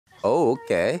Oh,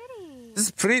 okay. This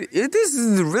is pretty. This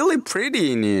is really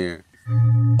pretty in here.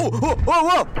 Oh, whoa, whoa,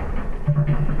 whoa!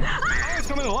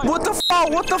 What the fuck?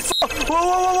 What the fuck? Whoa,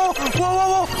 whoa, whoa, whoa,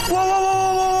 whoa, whoa, whoa,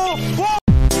 whoa, whoa,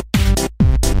 whoa!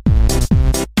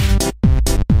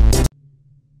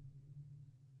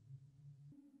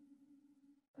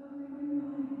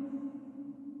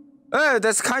 Hey,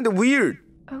 that's kind of weird.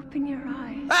 Open your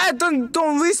eyes. Hey,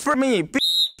 don't whisper me.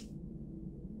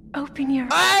 Open your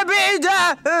eyes.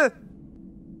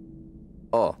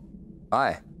 Oh,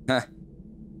 hi.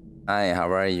 Hi,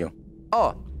 how are you?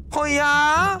 Oh,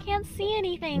 yeah. I can't see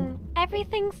anything.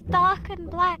 Everything's dark and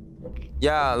black.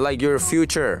 Yeah, like your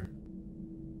future.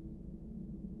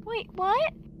 Wait,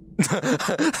 what?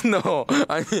 No,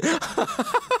 I mean...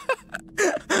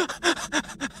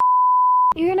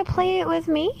 You're gonna play it with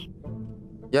me?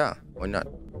 Yeah, why not?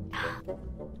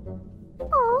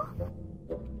 Oh.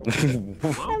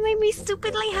 That made me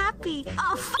stupidly happy.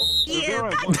 Oh, f you.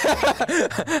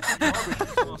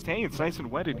 Hey, it's nice and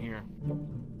wet in here.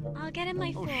 I'll get in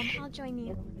my form. I'll join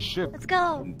you. Shit. Let's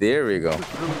go. There we go.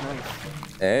 It's really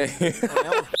nice. Hey.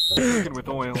 Drinking with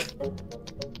oil.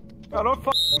 I don't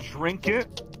fucking drink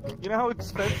it. You know how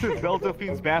expensive Zelda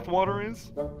Fiend's bathwater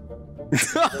is?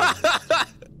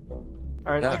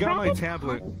 Alright, I got my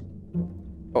tablet.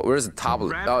 Oh, where's the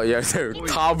tablet? Oh, yeah, there.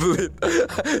 Tablet.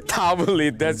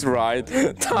 Tablet, that's right.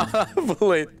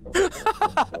 Tablet.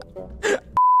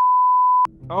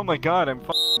 Oh my god, I'm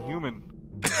fucking human.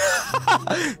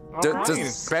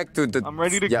 Just back to the... I'm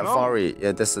ready to yeah, go. sorry.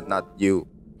 Yeah, this is not you,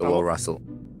 Will Russell.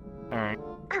 Alright.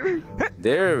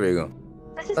 There we go.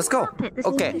 Let's go.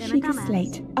 Okay. Sheet of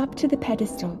slate up to the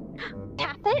pedestal.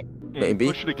 Tap it? Yeah, Maybe.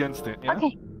 push it against it, yeah?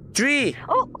 Okay. 3,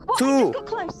 Oh, 2, I just got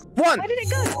close. 1. Where did it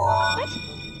go? What?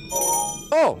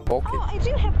 Oh, okay. Oh, I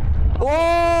do have...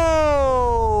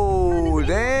 Oh,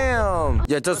 damn.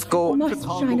 Yeah, just go. Must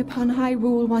shine upon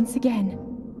Hyrule once again.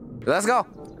 Let's go.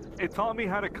 It taught me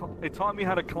how to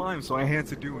climb, so I had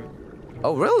to do it.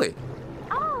 Oh, really?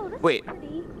 Oh, that's Wait.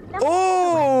 pretty.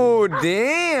 Oh,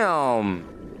 damn.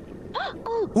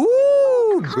 Oh,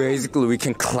 Ooh, basically we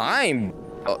can climb.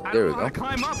 Oh, there we I go.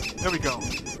 climb up. There we go.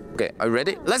 Okay, are you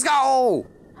ready? Let's go.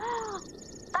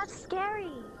 that's scary.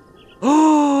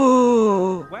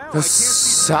 Oh, Wow, I the can't see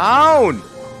sound.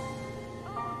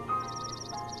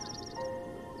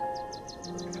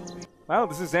 Wow,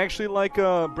 this is actually like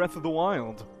Breath of the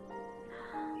Wild.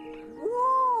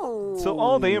 Whoa. So,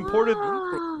 oh, they imported.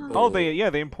 Oh, they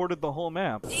imported the whole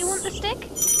map. Do you want the stick?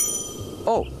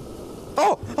 Oh,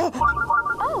 oh, oh.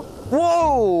 Oh.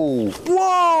 Whoa,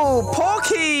 whoa,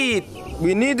 Pocket.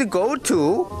 We need to go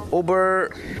to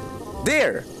over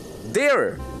there.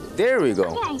 There we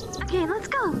go. Okay, let's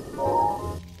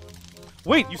go.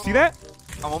 Wait, you see that?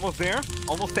 I'm almost there.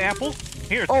 Almost to Apple.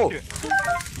 Here, Oh, take it.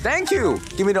 thank you.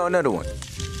 Give me another one.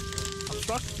 I'm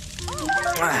stuck.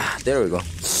 Ah, there we go.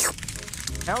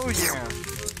 Hell yeah.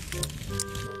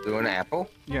 You want an apple?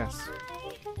 Yes.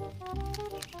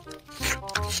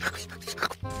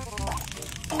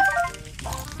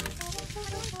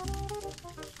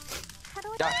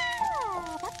 Yeah.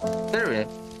 There we go.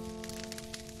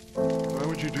 Why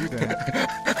would you do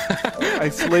that? I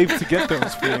slaved to get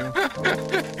those for you.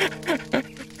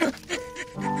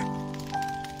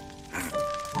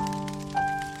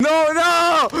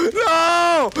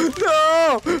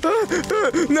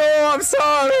 No, I'm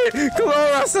sorry,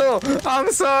 Chloe.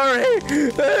 I'm sorry.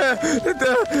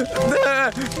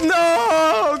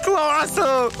 No,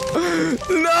 Chloe.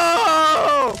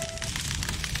 No.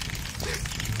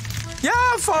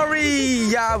 Yeah, furry.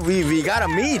 Yeah, we got a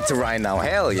meat right now.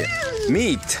 Hell yeah,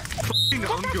 meat.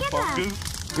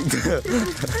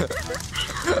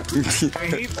 I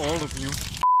hate all of you.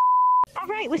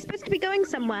 Alright, we're supposed to be going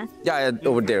somewhere. Yeah,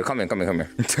 over there. Come here.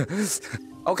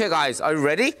 Okay, guys, are you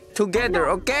ready? Together,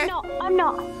 okay? No, I'm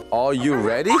not. Are you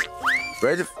ready?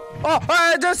 Ready? Oh,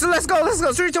 just let's go.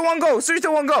 3, 2, 1, go. 3,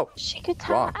 2, 1, go. She could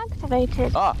Wow.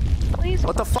 activated. Ah, Please.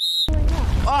 what the fuck?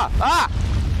 Ah.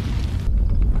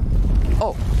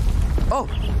 Oh.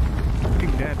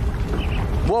 Fucking dead.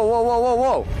 Whoa.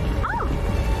 Oh.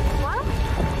 What?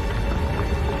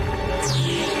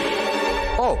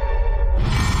 Oh.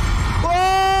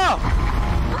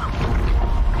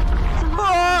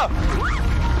 Oh.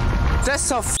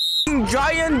 That's a f***ing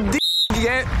giant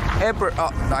ever.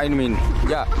 I mean,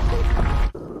 yeah.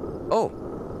 Oh.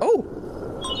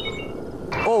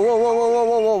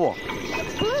 Whoa.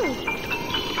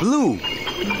 Blue.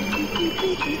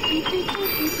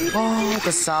 Oh,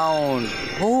 the sound.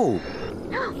 Oh.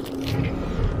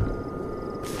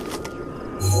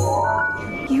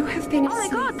 You have been Oh my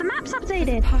god, the map's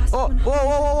updated. past Oh,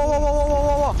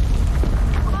 whoa.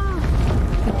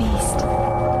 the beast.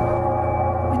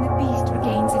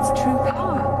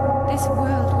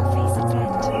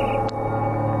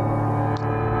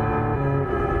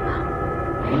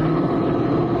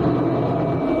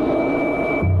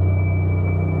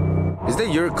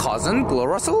 that your cousin,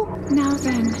 Russell? Now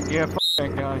then. Yeah,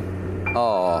 that guy.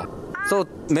 Oh, so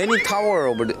many tower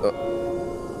over the.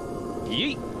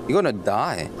 Yeet. You're gonna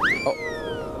die. Oh.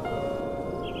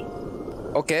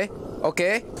 Okay.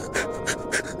 Okay.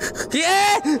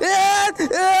 Yeah!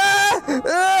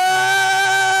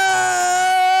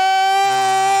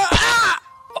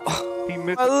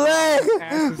 My leg!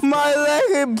 My leg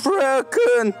is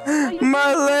broken!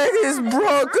 My leg is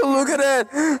broken! Look at that!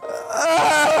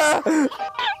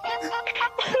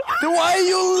 Why are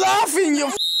you laughing,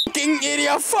 you fucking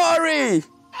idiot furry?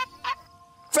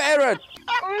 Ferret!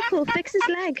 Oracle, fix his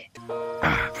leg.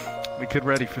 We get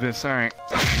ready for this, alright.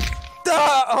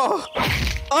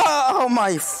 Oh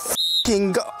my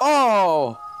fucking god!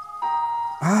 Oh!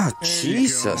 Ah,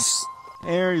 Jesus!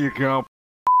 There you go.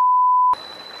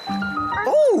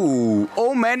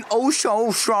 Oh man,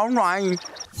 so right.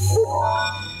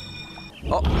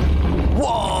 Oh,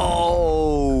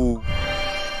 whoa!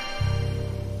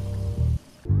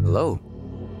 Hello.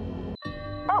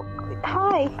 Oh,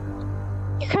 hi.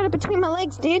 You're kind of between my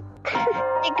legs, dude.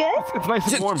 You good? It's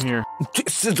nice and warm here.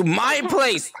 This is my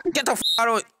place. Get the f out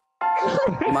of it.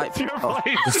 It's your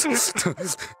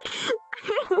place.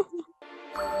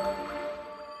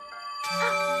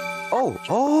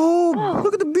 Oh,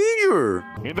 look at the beaver.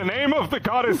 In the name of the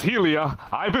goddess Helia,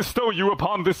 I bestow you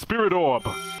upon this spirit orb.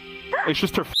 It's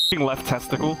just her f***ing left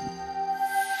testicle.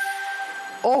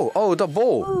 Oh, the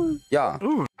bowl. Yeah,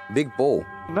 Ooh, big bowl.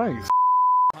 nice.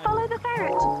 Follow the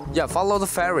ferret. Yeah, follow the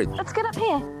ferret. Let's get up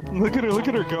here. Look at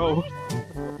her go.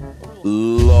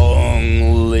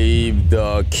 Long live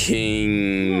the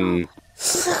king.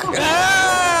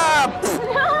 Ah!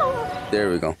 There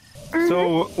we go.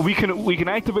 So we can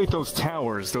activate those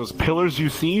towers, those pillars you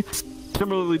see,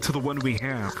 similarly to the one we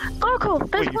have. Oracle,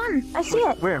 there's Wait, one. I see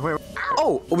it. Where?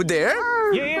 Oh, over there?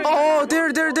 Yeah. Oh,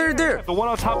 there. The one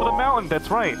on top of the mountain. That's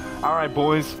right. All right,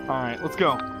 boys. All right, let's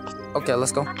go. Okay,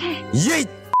 let's go. Okay. Yeet!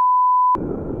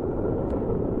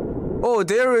 Oh,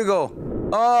 there we go.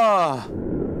 Ah.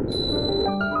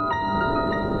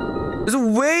 There's a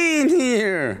way in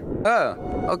here.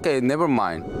 Okay, never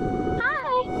mind. Hi.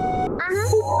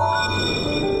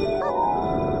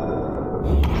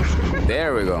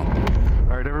 There we go.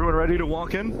 All right, everyone ready to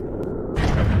walk in?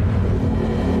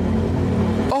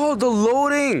 Oh, the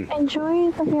loading.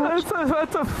 Enjoy the view.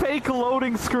 That's a fake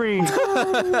loading screen.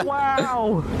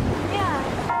 Wow. Yeah.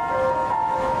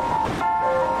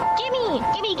 Gimme.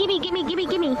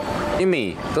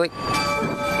 Gimme. Click.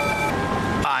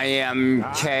 I am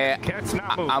Cat's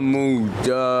not moving. Amu,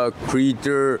 the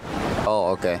creature.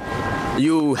 Oh, okay.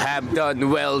 You have done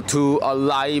well to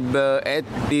alive at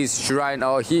this shrine.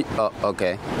 Oh,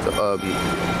 okay. So,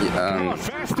 Come on,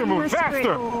 faster, move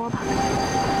faster.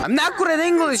 I'm not good at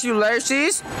English, you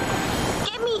lashes.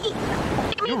 Give me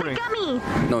You the ring. gummy.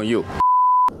 No, you.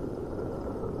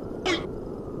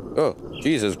 Oh,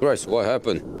 Jesus Christ, what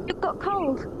happened? It got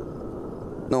cold.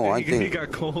 No, I He think.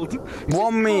 got cold.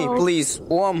 Warm me, cold. please.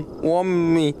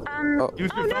 Warm me. Use Oh your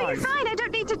no, you're thighs. fine. I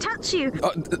don't need to touch you.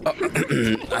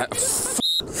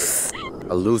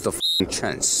 I lose the f***ing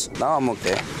chance. Now I'm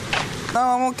okay.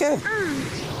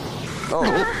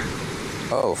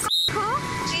 Oh.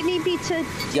 Do you need me to?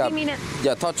 Yeah. You mean it?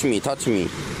 Yeah, touch me.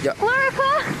 Yeah.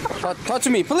 Oracle, Touch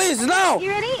me, please, now! you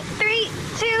ready? 3,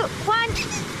 2, 1.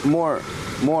 More,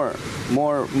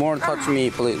 touch me,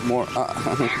 please. More,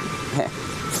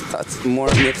 touch more.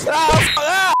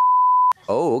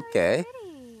 Oh, okay.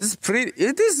 This is pretty.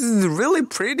 This is really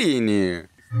pretty in here.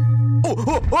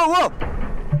 Oh, whoa!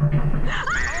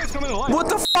 What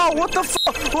the fuck? What the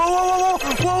fuck? Whoa!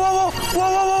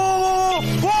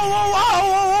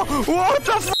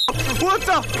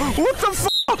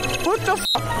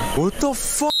 What the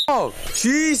fuck?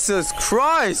 Jesus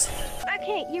Christ!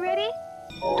 Okay, you ready?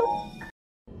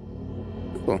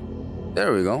 Oh,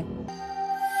 there we go.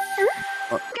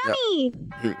 Gummy.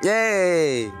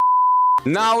 Yay!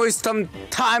 Now it's time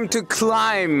to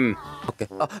climb. Okay.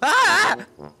 Are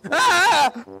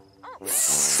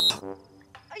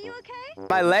you okay?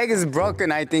 My leg is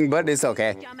broken, I think, but it's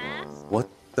okay. Dumbass. What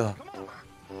the?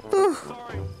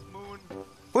 Sorry, Moon.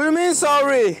 What do you mean,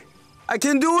 sorry? I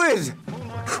can do it.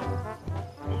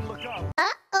 Moon, look up.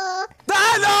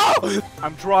 Ah, no!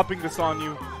 I'm dropping this on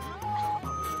you.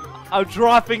 I'm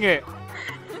dropping it.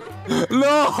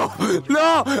 No!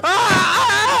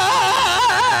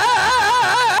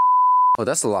 Oh,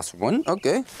 that's the last one.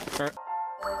 Okay.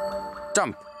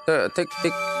 Jump. Take.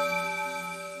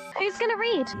 Who's gonna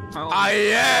read? I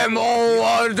am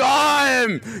all the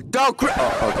time.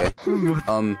 Okay.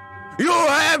 You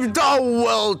have done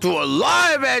well to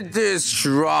alive at this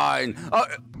shrine.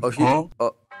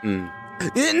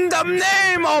 In the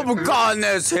name of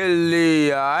Goddess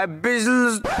Hilly, I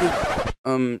business.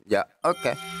 Yeah.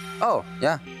 Okay. Oh,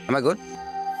 yeah. Am I good?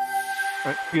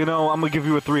 You know, I'm gonna give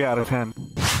you a 3 out of 10.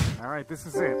 All right, this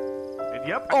is it. And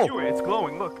yep, I knew it. It's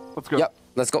glowing. Look, let's go. Yep.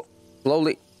 Let's go.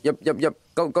 Slowly. Yep.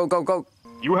 Go.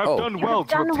 You have done well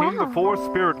to obtain the 4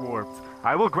 spirit orbs.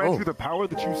 I will grant you the power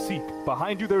that you seek.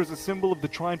 Behind you there is a symbol of the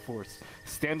Trine Force.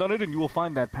 Stand on it and you will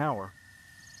find that power.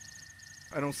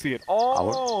 I don't see it.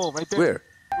 Oh, right there. Where?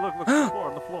 Look,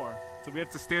 on the floor. So we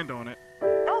have to stand on it.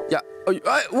 Yeah.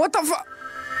 What the fuck?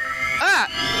 Ah!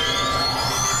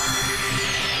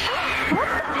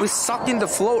 We suck in the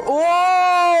floor.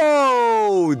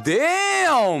 Oh,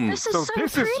 damn! This is so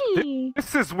pretty.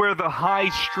 This is where the high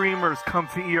streamers come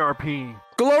to ERP.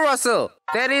 Glow Russell,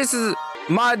 that is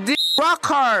my rock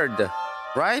hard,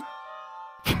 right?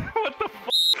 What the f?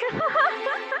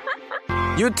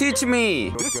 You teach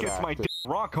me. This gets my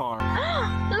rock hard.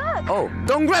 Look. Oh,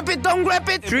 don't grab it.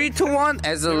 3, 2, 1.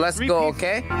 As a let's go,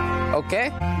 okay?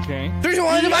 Okay. 3, 2,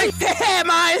 1. My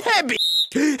heavy.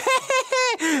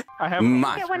 I have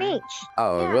my. Get one each.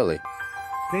 Oh, really?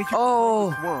 Thank you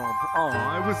Oh. for this world. Oh,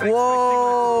 I was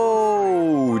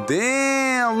Whoa!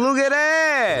 Damn! Look at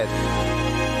that!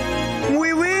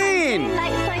 We win!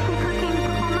 Light cycle cooking,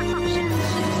 performance options,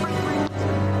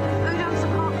 Udon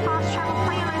support, fast travel,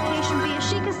 player location via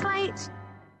Sheikah Slate.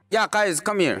 Yeah, guys,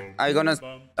 come here. I gonna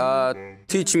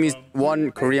teach me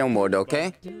one Korean word,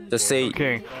 okay? Just say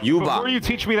Yuba. Before you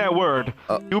teach me that word,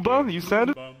 Yuba, you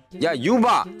said? Yeah,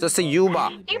 Yuba. Just say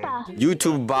Yuba. Yuba.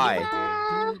 YouTube bye.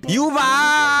 Yuba!